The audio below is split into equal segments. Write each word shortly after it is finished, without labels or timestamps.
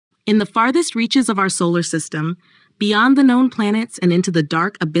In the farthest reaches of our solar system, beyond the known planets and into the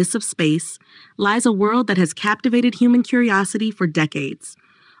dark abyss of space, lies a world that has captivated human curiosity for decades.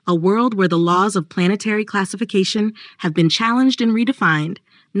 A world where the laws of planetary classification have been challenged and redefined,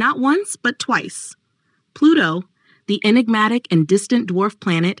 not once, but twice. Pluto, the enigmatic and distant dwarf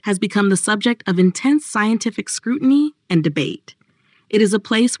planet, has become the subject of intense scientific scrutiny and debate. It is a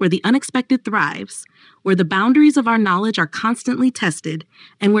place where the unexpected thrives, where the boundaries of our knowledge are constantly tested,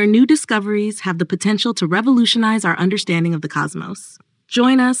 and where new discoveries have the potential to revolutionize our understanding of the cosmos.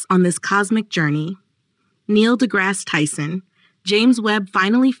 Join us on this cosmic journey. Neil deGrasse Tyson, James Webb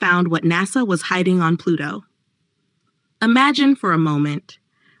finally found what NASA was hiding on Pluto. Imagine for a moment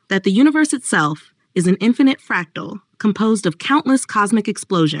that the universe itself is an infinite fractal composed of countless cosmic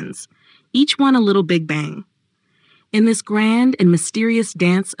explosions, each one a little Big Bang. In this grand and mysterious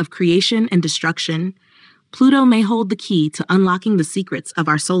dance of creation and destruction, Pluto may hold the key to unlocking the secrets of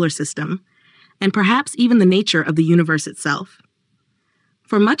our solar system, and perhaps even the nature of the universe itself.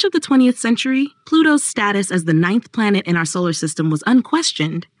 For much of the 20th century, Pluto's status as the 9th planet in our solar system was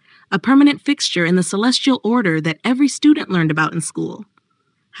unquestioned, a permanent fixture in the celestial order that every student learned about in school.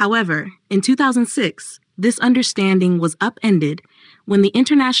 However, in 2006, this understanding was upended when the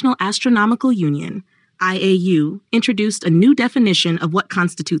International Astronomical Union, IAU, introduced a new definition of what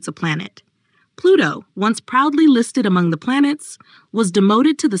constitutes a planet. Pluto, once proudly listed among the planets, was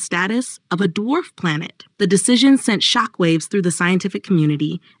demoted to the status of a dwarf planet. The decision sent shockwaves through the scientific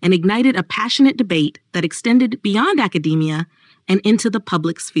community and ignited a passionate debate that extended beyond academia and into the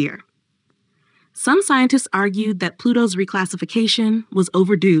public sphere. Some scientists argued that Pluto's reclassification was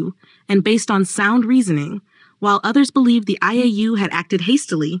overdue and based on sound reasoning, while others believed the IAU had acted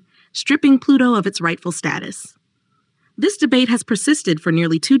hastily, stripping Pluto of its rightful status. This debate has persisted for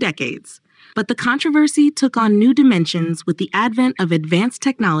nearly 2 decades, but the controversy took on new dimensions with the advent of advanced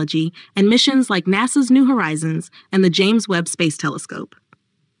technology and missions like NASA's New Horizons and the James Webb Space Telescope.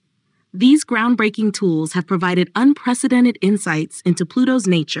 These groundbreaking tools have provided unprecedented insights into Pluto's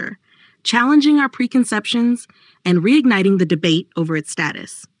nature, challenging our preconceptions and reigniting the debate over its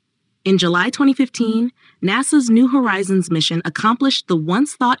status. In July 2015, NASA's New Horizons mission accomplished the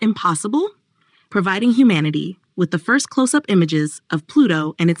once thought impossible, providing humanity with the first close-up images of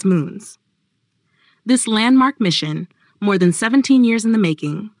Pluto and its moons. This landmark mission, more than 17 years in the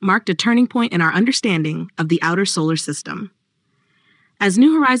making, marked a turning point in our understanding of the outer solar system. As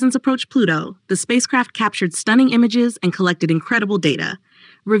New Horizons approached Pluto, the spacecraft captured stunning images and collected incredible data,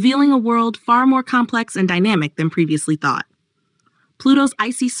 revealing a world far more complex and dynamic than previously thought. Pluto's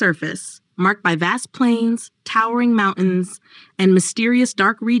icy surface, marked by vast plains, towering mountains, and mysterious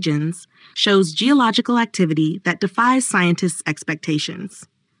dark regions, shows geological activity that defies scientists' expectations.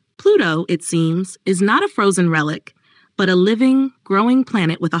 Pluto, it seems, is not a frozen relic, but a living, growing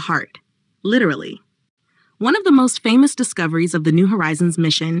planet with a heart, literally. One of the most famous discoveries of the New Horizons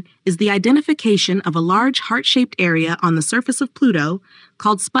mission is the identification of a large heart-shaped area on the surface of Pluto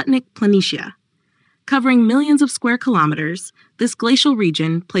called Sputnik Planitia. Covering millions of square kilometers, this glacial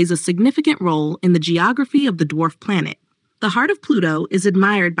region plays a significant role in the geography of the dwarf planet. The heart of Pluto is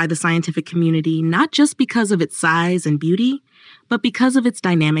admired by the scientific community not just because of its size and beauty, but because of its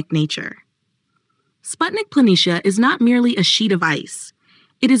dynamic nature. Sputnik Planitia is not merely a sheet of ice.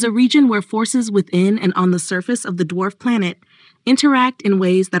 It is a region where forces within and on the surface of the dwarf planet interact in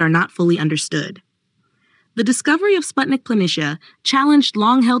ways that are not fully understood. The discovery of Sputnik Planitia challenged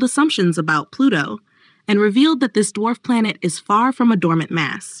long-held assumptions about Pluto and revealed that this dwarf planet is far from a dormant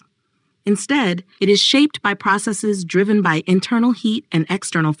mass. Instead, it is shaped by processes driven by internal heat and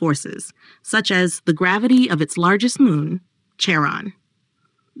external forces, such as the gravity of its largest moon, Charon.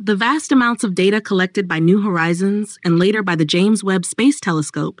 The vast amounts of data collected by New Horizons and later by the James Webb Space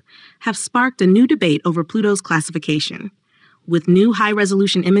Telescope have sparked a new debate over Pluto's classification. With new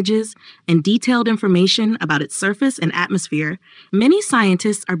high-resolution images and detailed information about its surface and atmosphere, many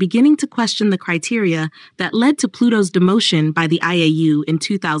scientists are beginning to question the criteria that led to Pluto's demotion by the IAU in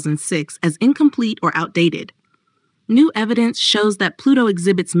 2006 as incomplete or outdated. New evidence shows that Pluto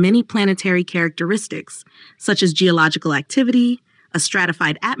exhibits many planetary characteristics, such as geological activity, a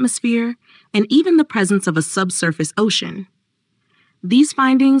stratified atmosphere, and even the presence of a subsurface ocean. These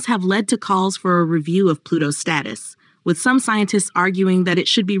findings have led to calls for a review of Pluto's status, with some scientists arguing that it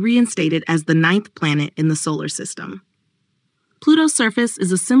should be reinstated as the 9th planet in the solar system. Pluto's surface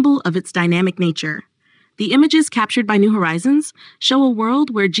is a symbol of its dynamic nature. The images captured by New Horizons show a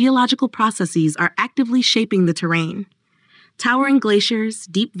world where geological processes are actively shaping the terrain. Towering glaciers,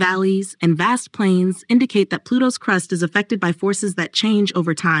 deep valleys, and vast plains indicate that Pluto's crust is affected by forces that change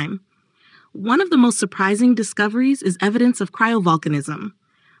over time. One of the most surprising discoveries is evidence of cryovolcanism.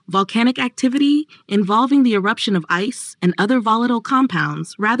 volcanic activity involving the eruption of ice and other volatile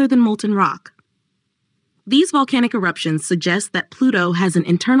compounds rather than molten rock. These volcanic eruptions suggest that Pluto has an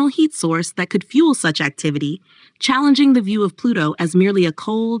internal heat source that could fuel such activity, challenging the view of Pluto as merely a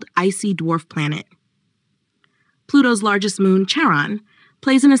cold, icy dwarf planet. Pluto's largest moon, Charon,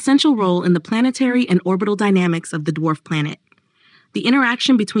 plays an essential role in the planetary and orbital dynamics of the dwarf planet. The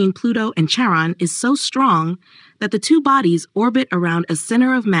interaction between Pluto and Charon is so strong that the two bodies orbit around a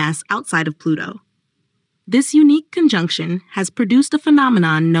center of mass outside of Pluto. This unique conjunction has produced a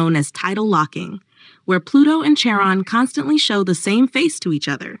phenomenon known as tidal locking, where Pluto and Charon constantly show the same face to each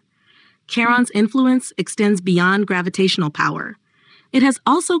other. Charon's influence extends beyond gravitational power. It has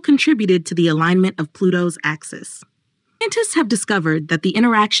also contributed to the alignment of Pluto's axis. Scientists have discovered that the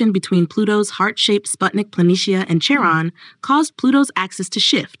interaction between Pluto's heart-shaped Sputnik Planitia and Charon caused Pluto's axis to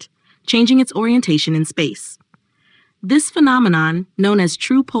shift, changing its orientation in space. This phenomenon, known as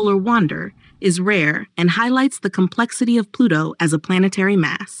true polar wander, is rare and highlights the complexity of Pluto as a planetary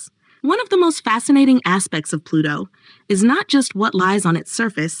mass. One of the most fascinating aspects of Pluto is not just what lies on its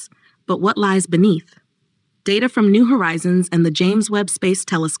surface, but what lies beneath. Data from New Horizons and the James Webb Space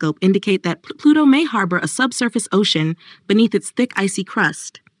Telescope indicate that Pluto may harbor a subsurface ocean beneath its thick icy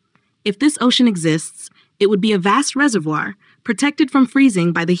crust. If this ocean exists, it would be a vast reservoir, protected from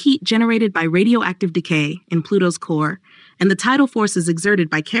freezing by the heat generated by radioactive decay in Pluto's core and the tidal forces exerted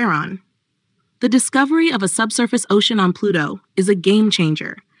by Charon. The discovery of a subsurface ocean on Pluto is a game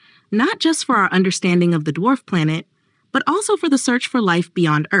changer, not just for our understanding of the dwarf planet, but also for the search for life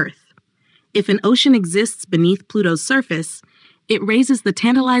beyond Earth. If an ocean exists beneath Pluto's surface, it raises the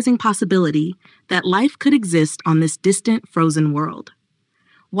tantalizing possibility that life could exist on this distant, frozen world.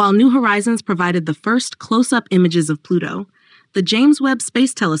 While New Horizons provided the first close-up images of Pluto, the James Webb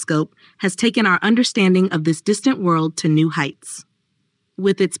Space Telescope has taken our understanding of this distant world to new heights.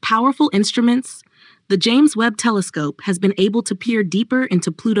 With its powerful instruments, the James Webb Telescope has been able to peer deeper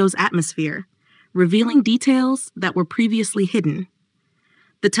into Pluto's atmosphere, revealing details that were previously hidden.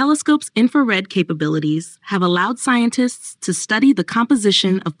 The telescope's infrared capabilities have allowed scientists to study the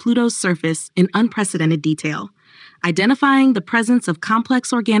composition of Pluto's surface in unprecedented detail, identifying the presence of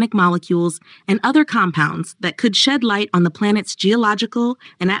complex organic molecules and other compounds that could shed light on the planet's geological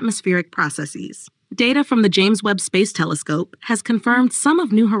and atmospheric processes. Data from the James Webb Space Telescope has confirmed some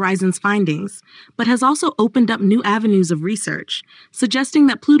of New Horizons' findings, but has also opened up new avenues of research, suggesting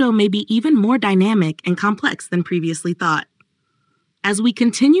that Pluto may be even more dynamic and complex than previously thought. As we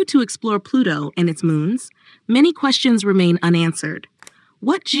continue to explore Pluto and its moons, many questions remain unanswered.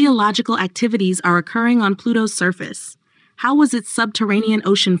 What geological activities are occurring on Pluto's surface? How was its subterranean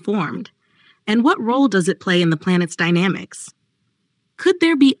ocean formed? And what role does it play in the planet's dynamics? Could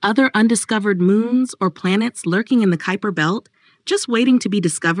there be other undiscovered moons or planets lurking in the Kuiper Belt, just waiting to be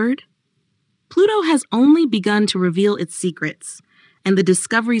discovered? Pluto has only begun to reveal its secrets, and the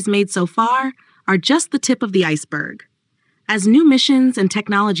discoveries made so far are just the tip of the iceberg. As new missions and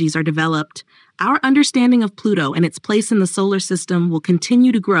technologies are developed, our understanding of Pluto and its place in the solar system will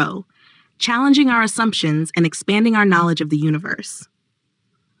continue to grow, challenging our assumptions and expanding our knowledge of the universe.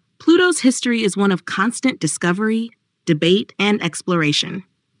 Pluto's history is one of constant discovery, debate, and exploration.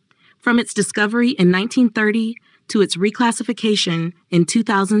 From its discovery in 1930 to its reclassification in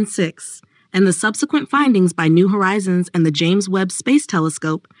 2006, and the subsequent findings by New Horizons and the James Webb Space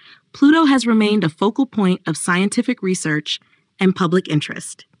Telescope, Pluto has remained a focal point of scientific research and public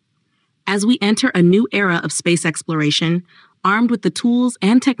interest. As we enter a new era of space exploration, armed with the tools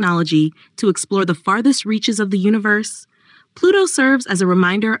and technology to explore the farthest reaches of the universe, Pluto serves as a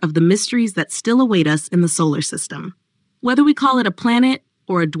reminder of the mysteries that still await us in the solar system. Whether we call it a planet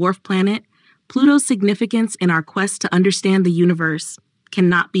or a dwarf planet, Pluto's significance in our quest to understand the universe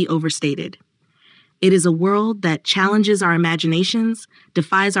cannot be overstated. It is a world that challenges our imaginations,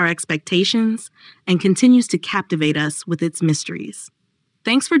 defies our expectations, and continues to captivate us with its mysteries.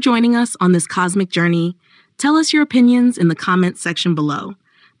 Thanks for joining us on this cosmic journey. Tell us your opinions in the comments section below.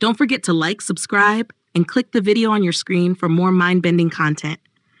 Don't forget to like, subscribe, and click the video on your screen for more mind-bending content.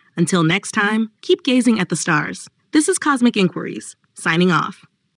 Until next time, keep gazing at the stars. This is Cosmic Inquiries, signing off.